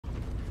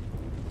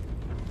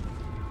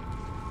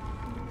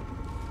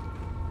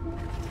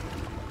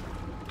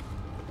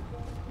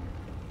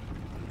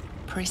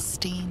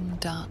Pristine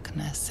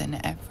darkness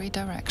in every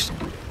direction.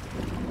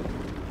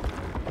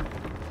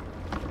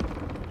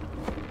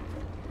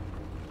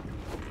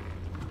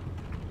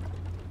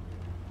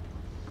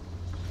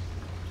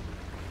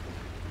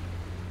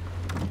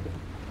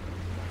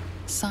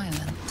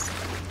 Silence,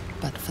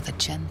 but for the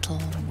gentle,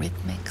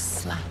 rhythmic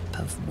slap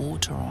of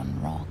water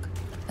on rock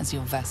as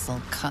your vessel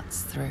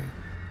cuts through.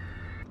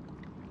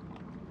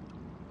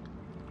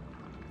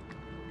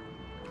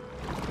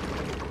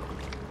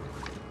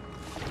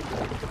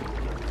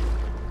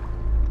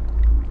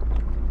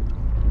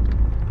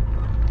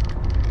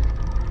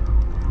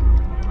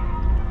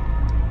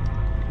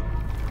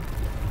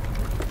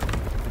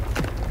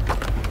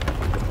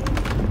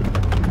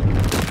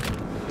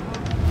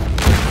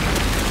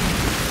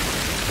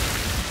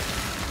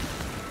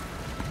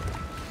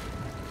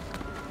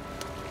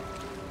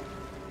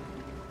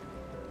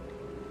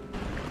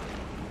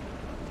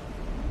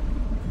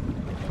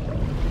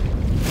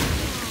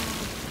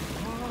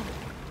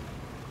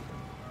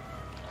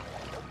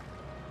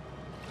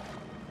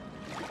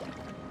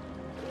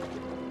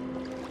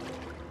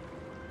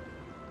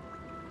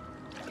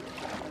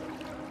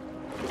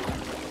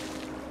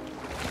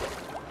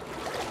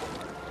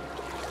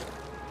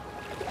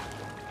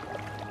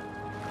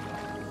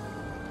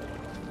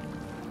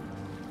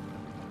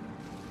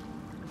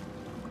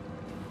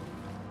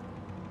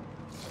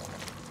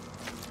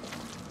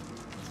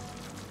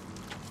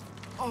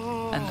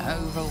 An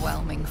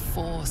overwhelming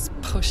force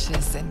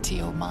pushes into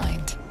your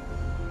mind.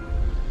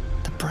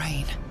 The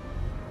brain.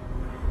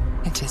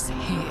 It is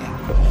here.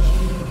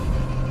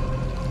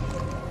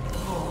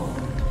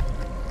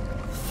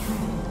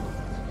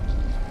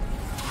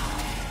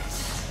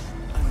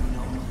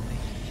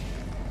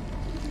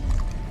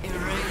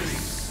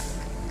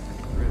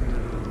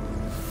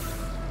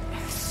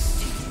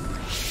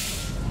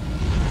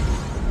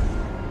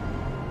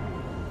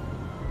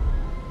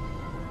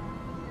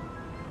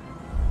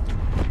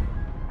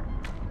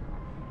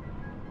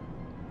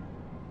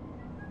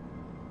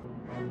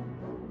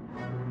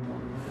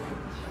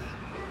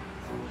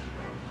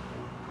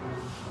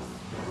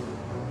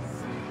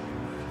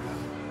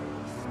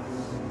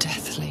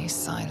 Deathly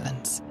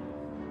silence.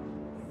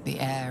 The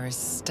air is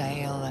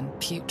stale and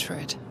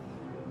putrid.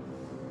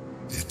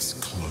 It's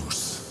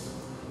close.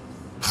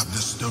 Have the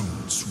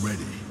stones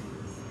ready.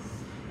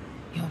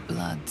 Your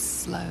blood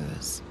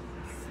slows.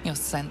 Your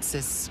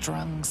senses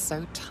strung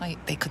so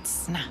tight they could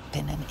snap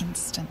in an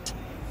instant.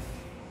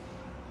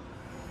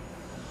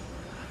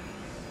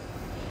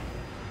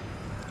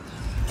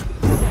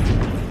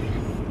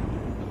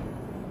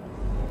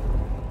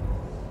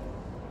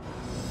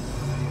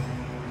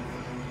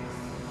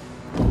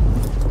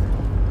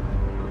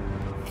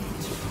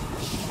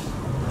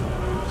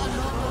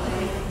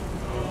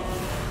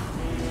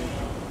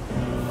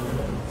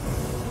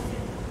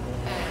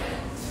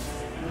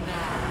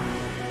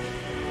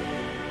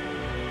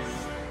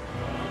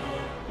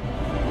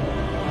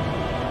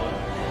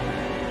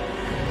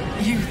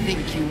 You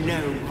think you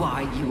know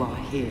why you are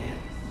here.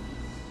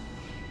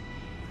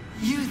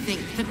 You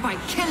think that by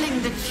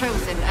killing the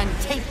Chosen and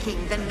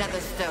taking the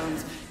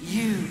Netherstones,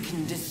 you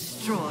can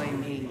destroy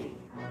me.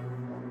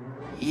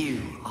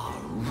 You are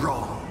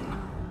wrong.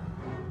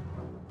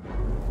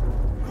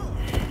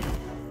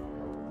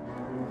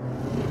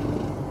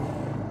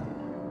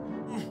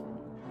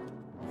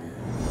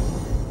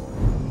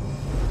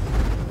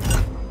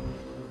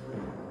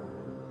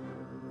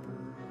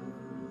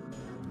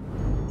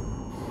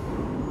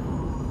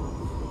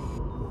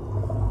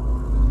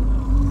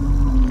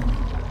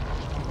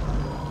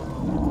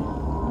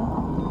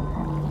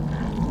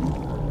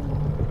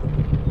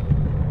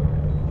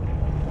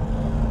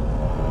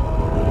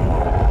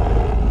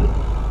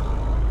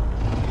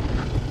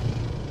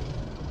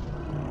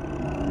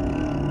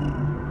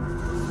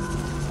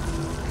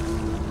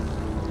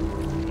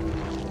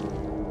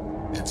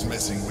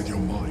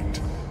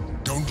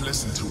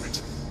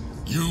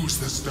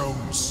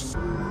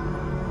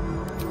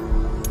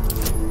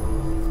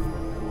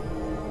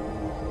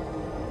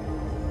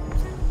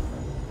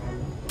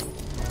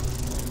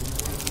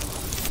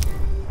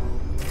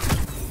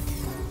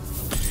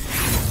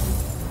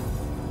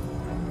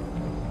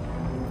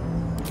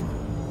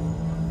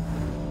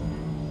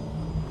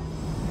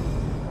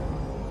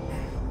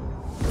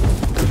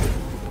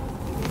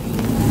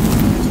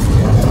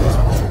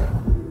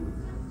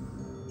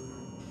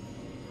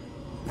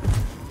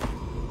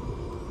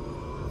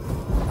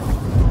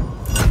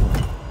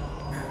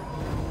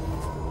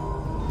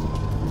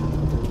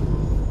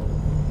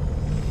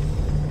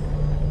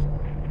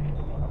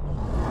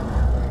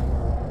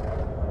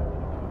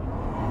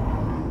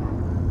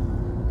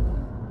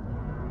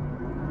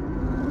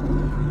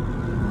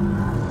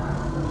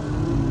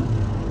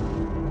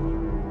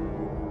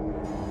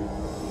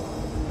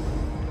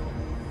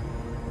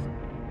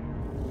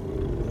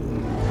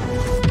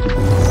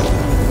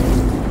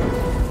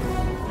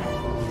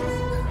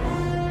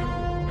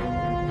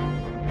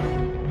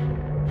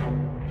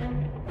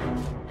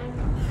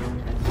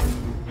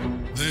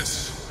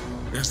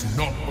 is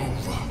not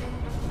over.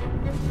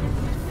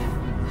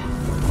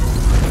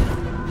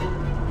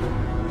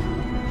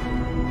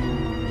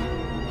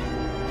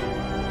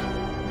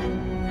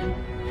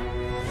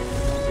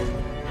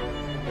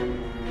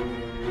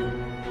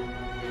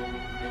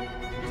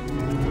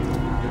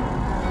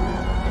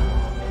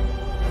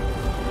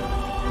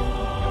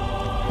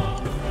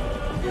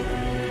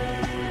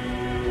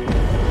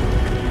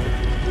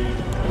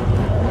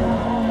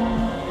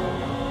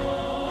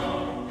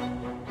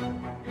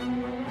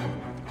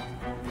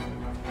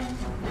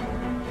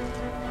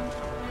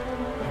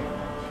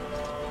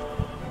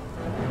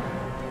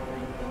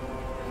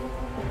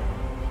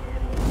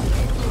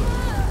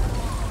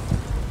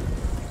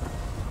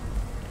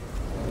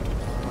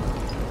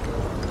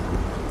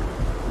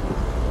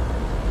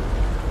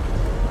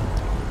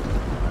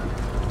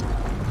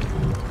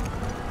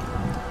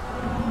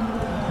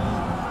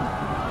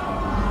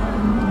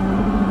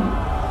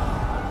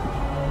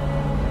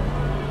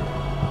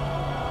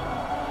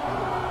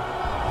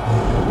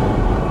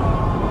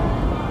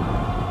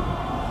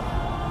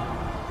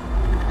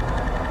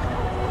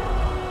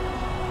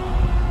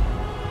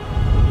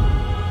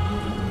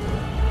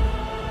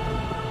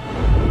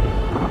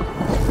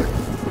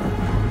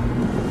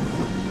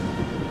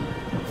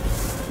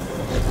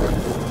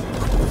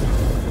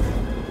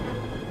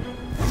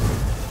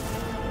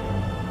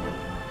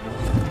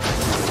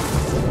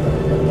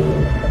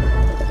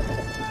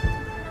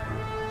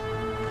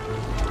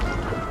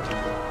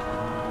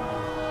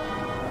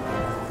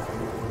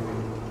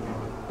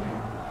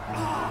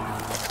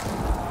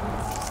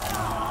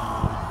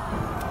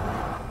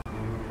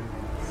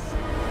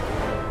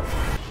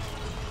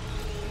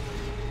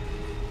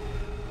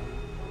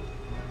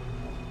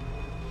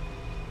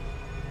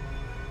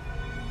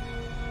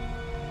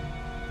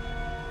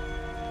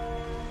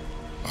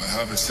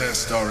 I have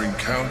assessed our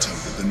encounter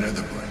with the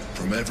Netherbrain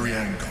from every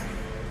angle.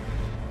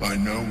 I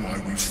know why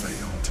we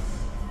failed.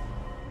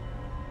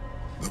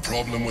 The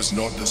problem was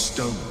not the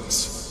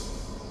stones.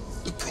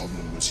 The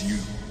problem was you.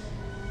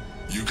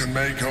 You can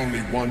make only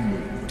one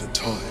move at a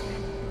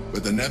time,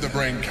 but the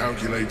Netherbrain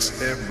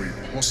calculates every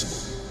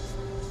possible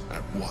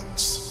at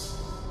once.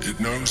 It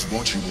knows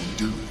what you will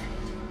do.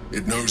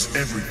 It knows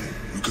everything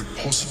you could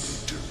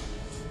possibly do.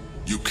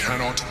 You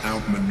cannot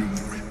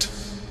outmaneuver it.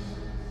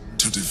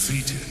 To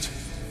defeat it,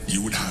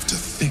 you would have to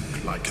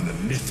think like an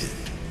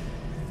Elithid.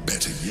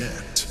 Better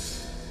yet,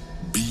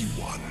 be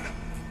one.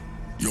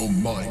 Your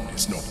mind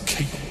is not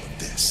capable of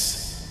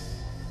this.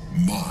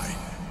 Mine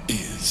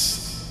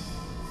is.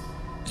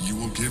 You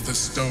will give the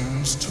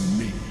stones to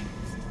me.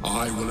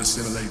 I will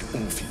assimilate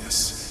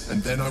Orpheus,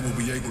 and then I will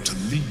be able to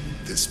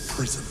leave this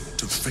prison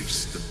to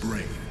face the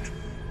brain.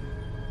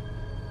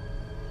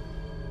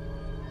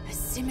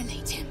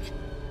 Assimilate him?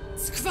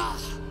 Skva!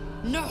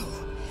 No!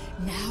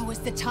 Now is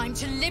the time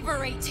to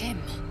liberate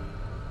him!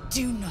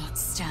 Do not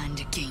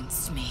stand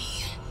against me.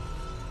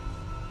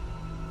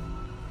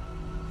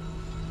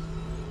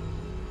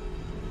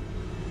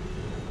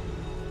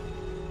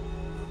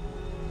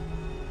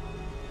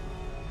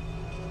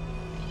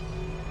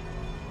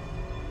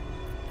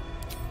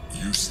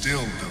 You still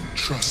don't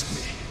trust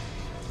me.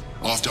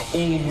 After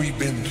all we've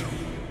been through.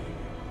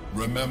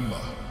 Remember,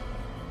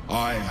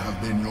 I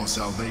have been your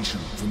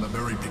salvation from the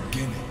very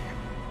beginning.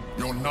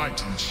 Your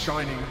knight in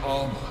shining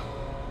armor.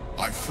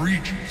 I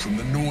freed you from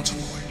the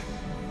Nautiloid.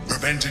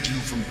 Prevented you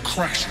from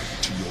crashing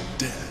to your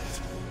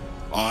death.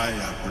 I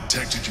have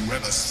protected you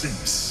ever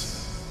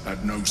since,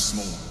 at no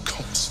small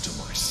cost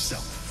to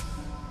myself.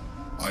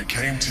 I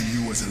came to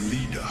you as a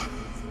leader,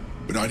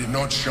 but I did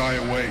not shy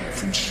away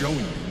from showing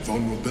you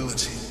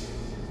vulnerability.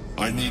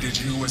 I needed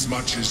you as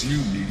much as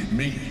you needed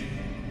me.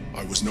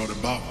 I was not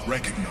above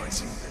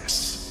recognizing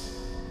this.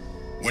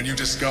 When you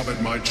discovered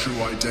my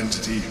true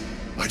identity,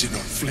 I did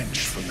not flinch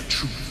from the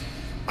truth.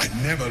 I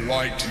never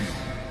lied to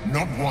you,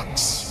 not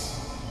once.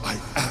 I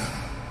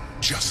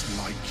am just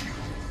like you.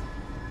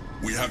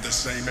 We have the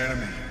same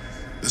enemy,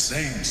 the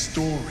same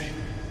story.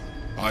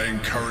 I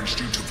encouraged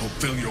you to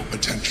fulfill your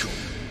potential,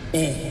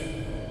 all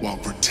while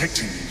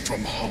protecting you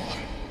from harm.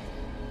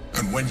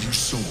 And when you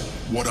saw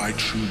what I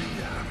truly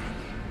am,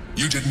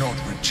 you did not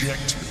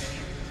reject me.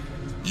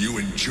 You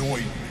enjoyed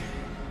me.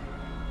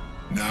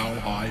 Now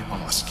I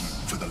ask you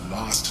for the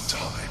last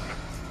time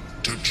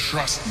to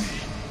trust me.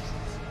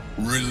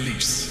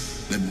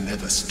 Release the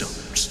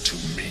Netherstones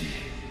to me.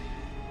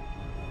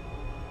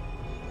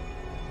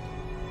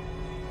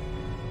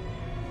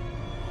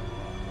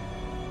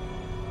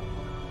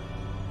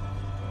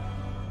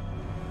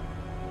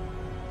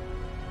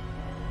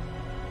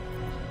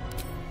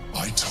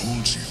 I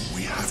told you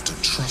we have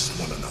to trust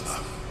one another.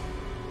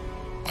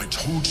 I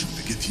told you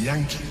the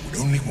Githyanki would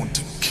only want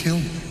to kill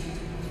you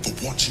for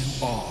what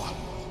you are.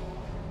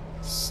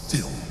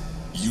 Still,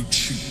 you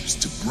choose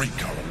to break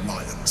our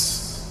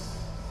alliance.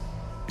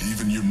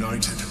 Even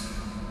united,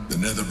 the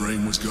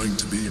Netherbrain was going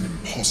to be an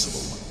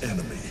impossible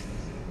enemy.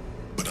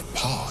 But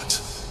apart,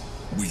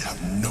 we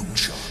have no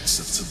chance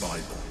of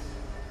survival.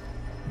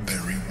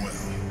 Very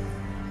well.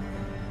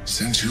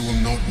 Since you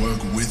will not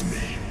work with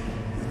me,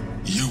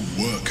 you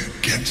work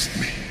against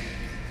me.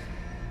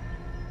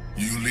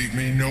 You leave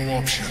me no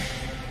option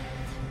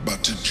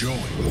but to join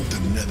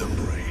the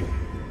Netherbrain.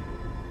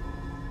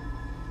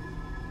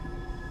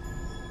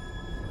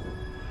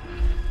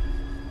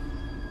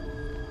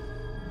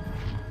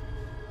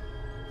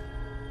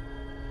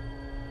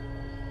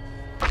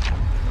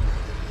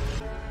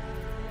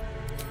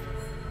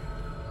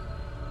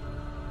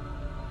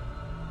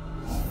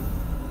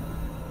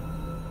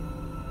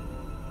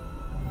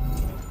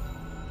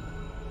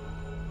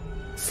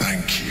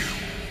 Thank you.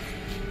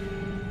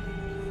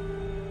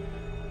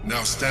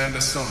 Now stand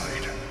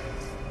aside.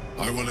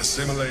 I will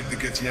assimilate the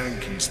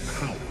Githyanki's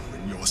power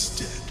in your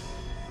stead.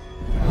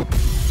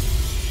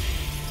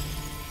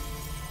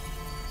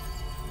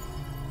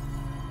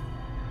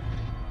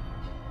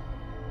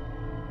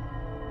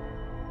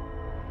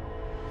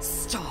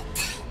 Stop.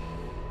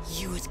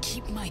 You would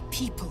keep my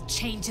people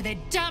chained to their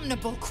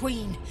damnable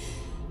queen.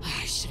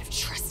 I should have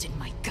trusted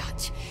my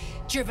gut.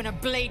 Driven a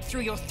blade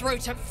through your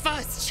throat at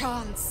first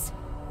chance.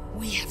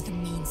 We have the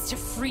means to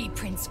free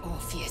Prince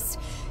Orpheus,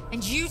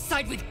 and you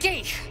side with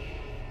Geich.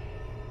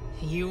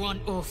 You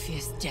want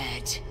Orpheus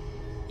dead.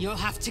 You'll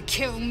have to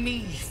kill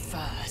me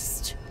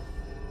first.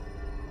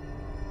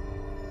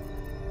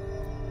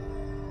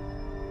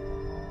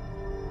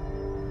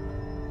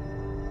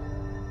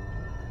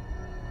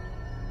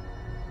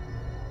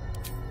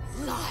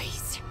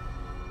 Lies.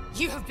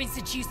 You have been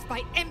seduced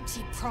by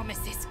empty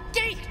promises,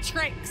 Geich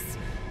tricks.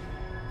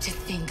 To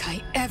think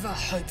I ever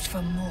hoped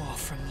for more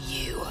from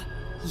you.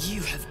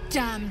 You have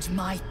damned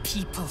my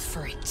people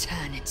for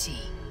eternity.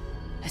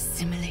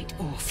 Assimilate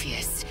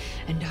Orpheus,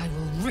 and I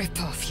will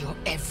rip off your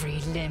every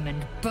limb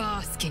and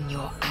bask in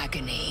your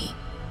agony.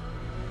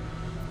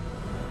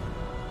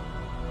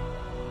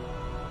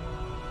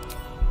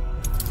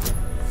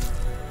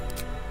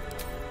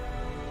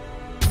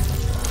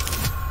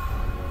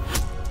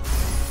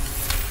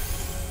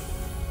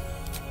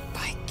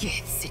 By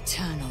Gith's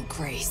eternal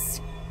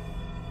grace,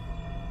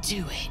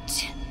 do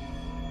it.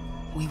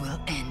 We will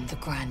end the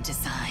Grand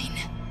Design,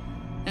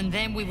 and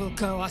then we will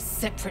go our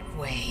separate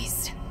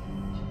ways.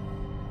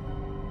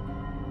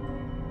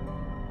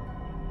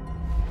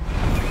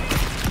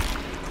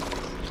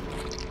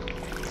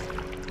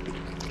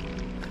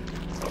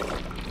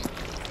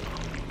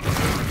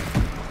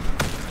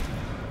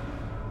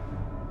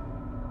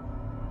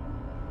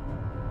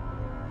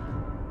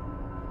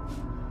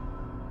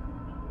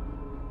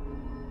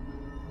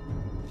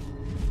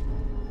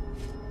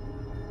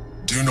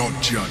 Do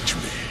not judge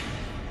me.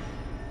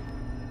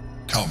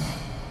 Come,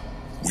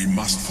 we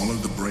must follow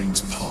the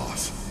brain's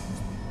path.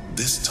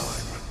 This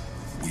time,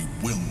 we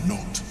will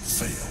not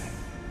fail.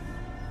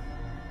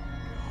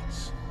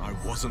 I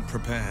wasn't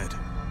prepared.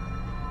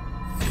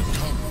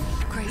 Come,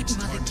 Great it's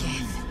Mother time to Gith,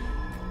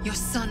 leave. your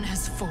son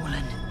has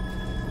fallen.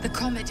 The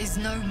comet is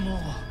no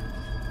more.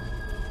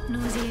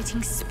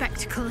 Nauseating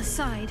spectacle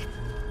aside,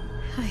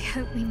 I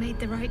hope we made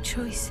the right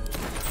choice.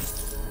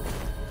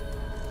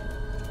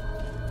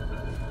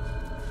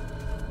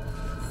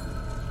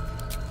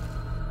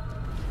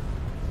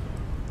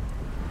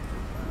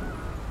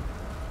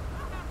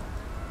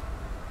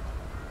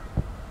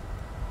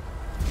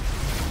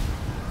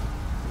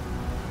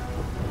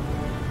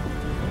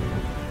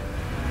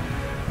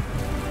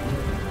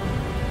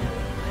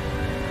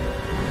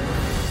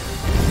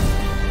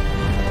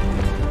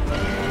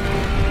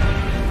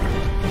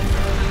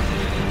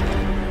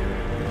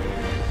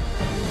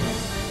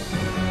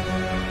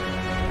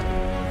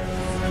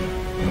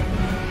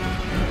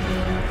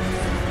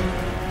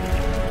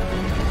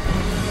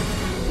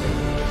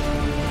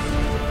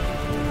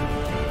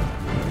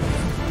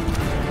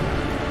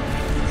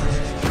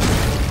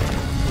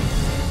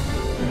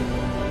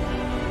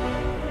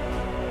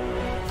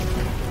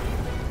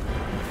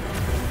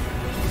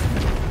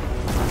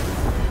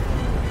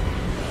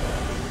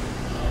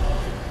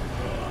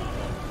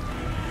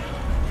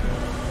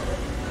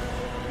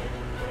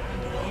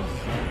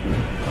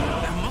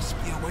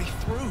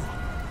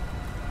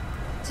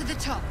 To the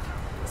top.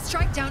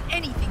 Strike down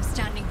anything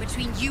standing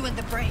between you and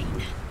the brain.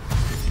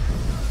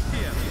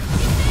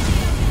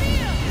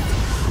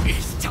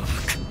 Is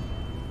dark.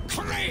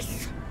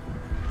 Chris!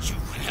 You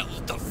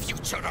held the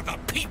future of the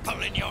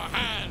people in your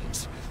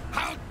hands.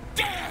 How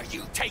dare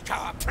you take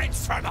our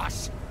prince from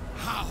us?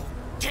 How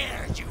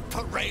dare you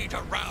parade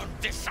around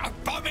this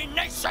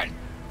abomination?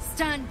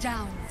 Stand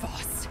down,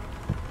 Voss.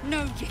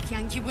 No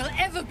Githyanki will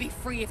ever be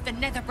free if the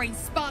Netherbrain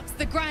sparks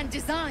the Grand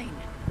Design.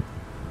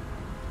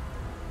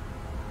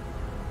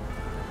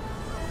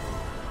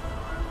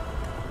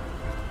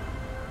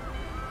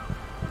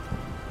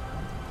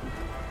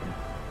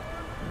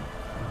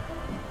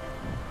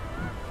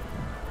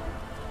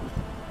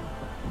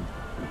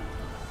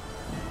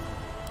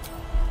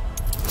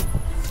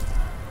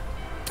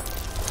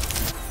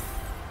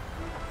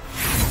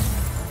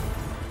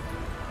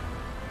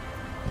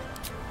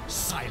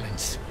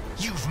 Silence.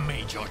 You've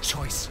made your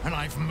choice, and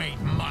I've made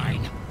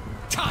mine.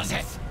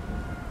 Tarzeth!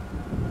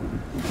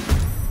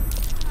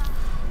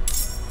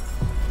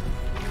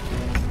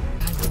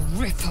 I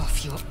will rip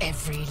off your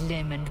every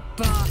limb and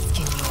bask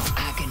in your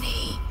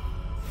agony.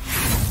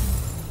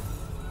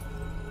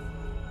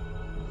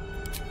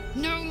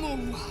 Your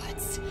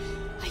words.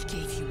 I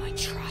gave you my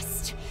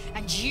trust,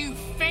 and you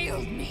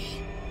failed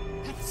me.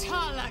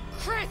 Hatala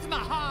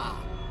Krithmaha!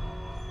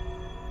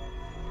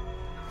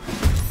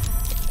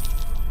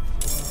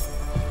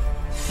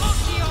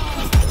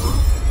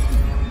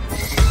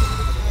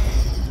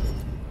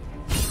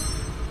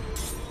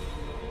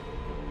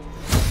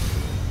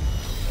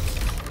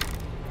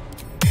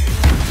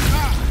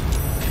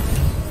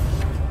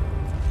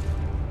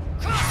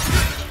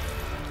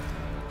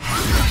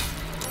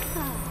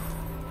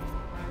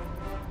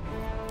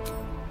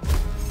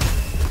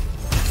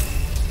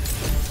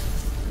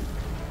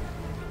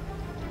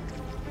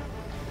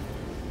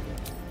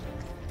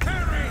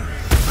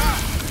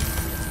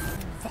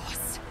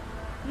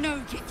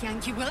 No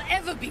Githyanki will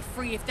ever be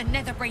free if the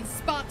Netherbrain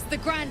sparks the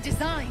grand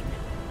design.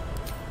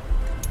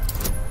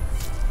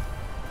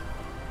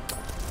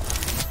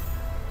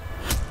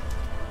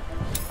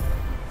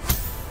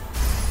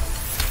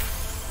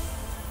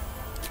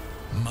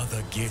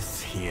 Mother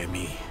Gith, hear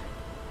me.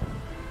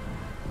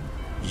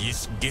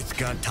 Yis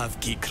Githka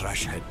Tavki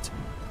Krashet.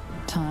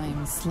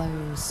 Time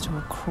slows to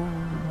a crawl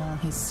while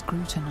he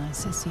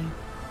scrutinizes you.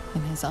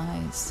 In his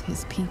eyes,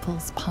 his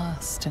people's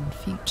past and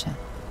future.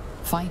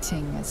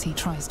 Fighting as he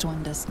tries to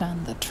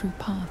understand the true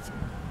path,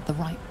 the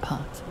right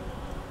path.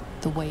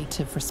 The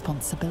weight of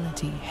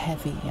responsibility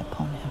heavy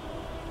upon him.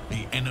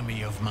 The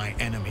enemy of my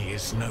enemy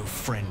is no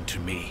friend to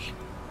me.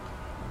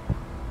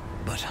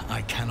 But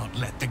I cannot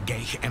let the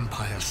Geich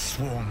Empire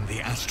swarm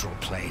the astral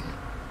plane.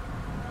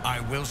 I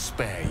will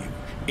spare you.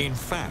 In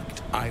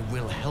fact, I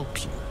will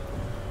help you.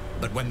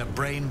 But when the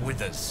brain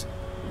withers,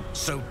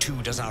 so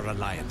too does our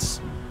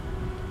alliance.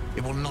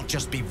 It will not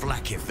just be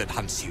Vlakiv that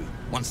hunts you,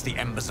 once the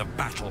embers of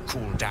battle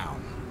cool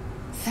down.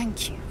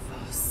 Thank you,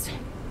 Voss.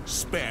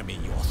 Spare me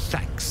your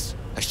thanks,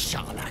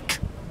 Ashalak.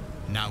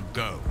 Now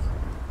go.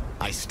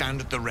 I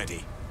stand at the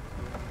ready.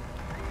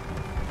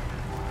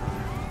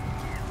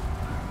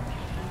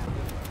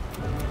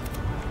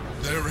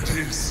 There it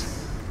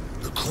is.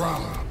 The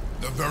crown.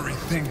 The very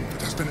thing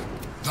that has been...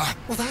 That...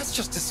 Well, that's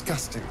just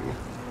disgusting.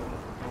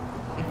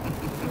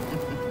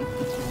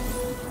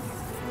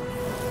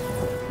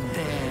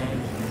 There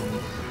you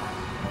are.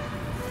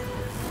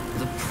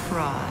 The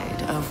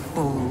pride of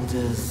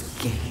Baldur's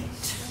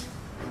Gate.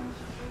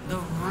 The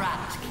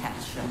rat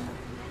catcher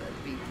that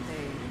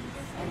became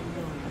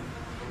alone.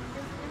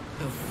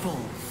 The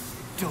false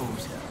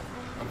daughter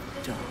of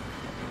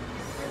darkness.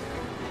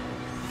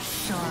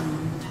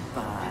 Shunned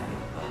by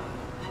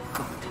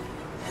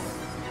goddess.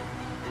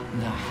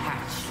 The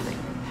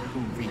hatchling who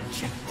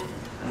rejected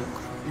her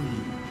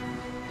queen.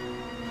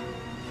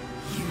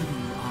 You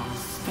are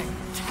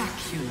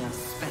spectacular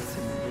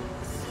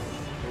specimens.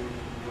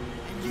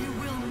 And you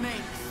will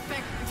make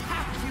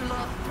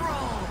spectacular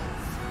thralls!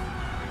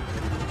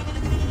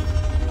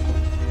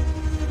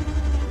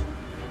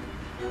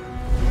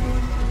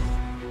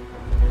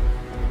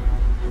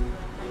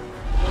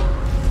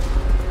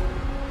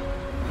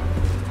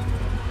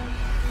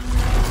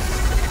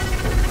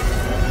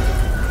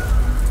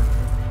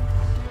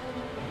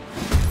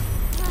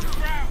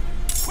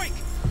 Quick!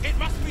 It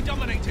must be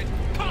dominated!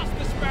 Cast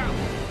the spell!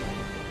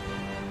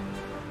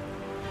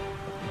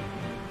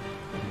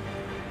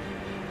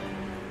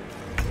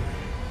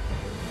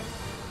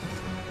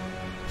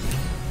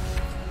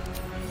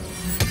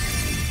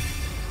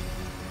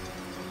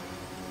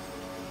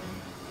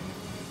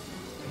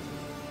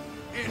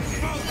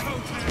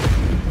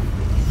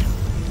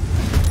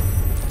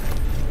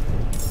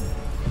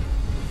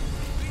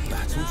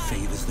 Battle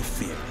favors the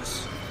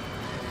fearless.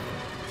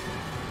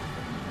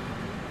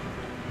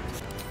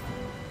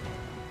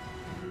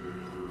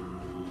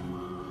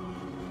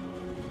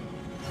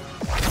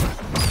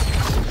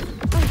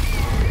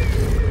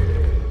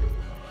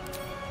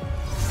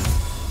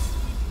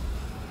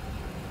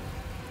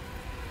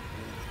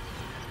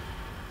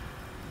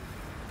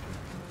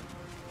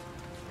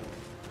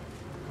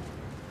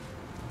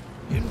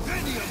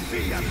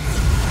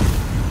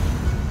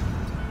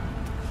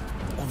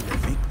 On the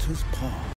victor's path.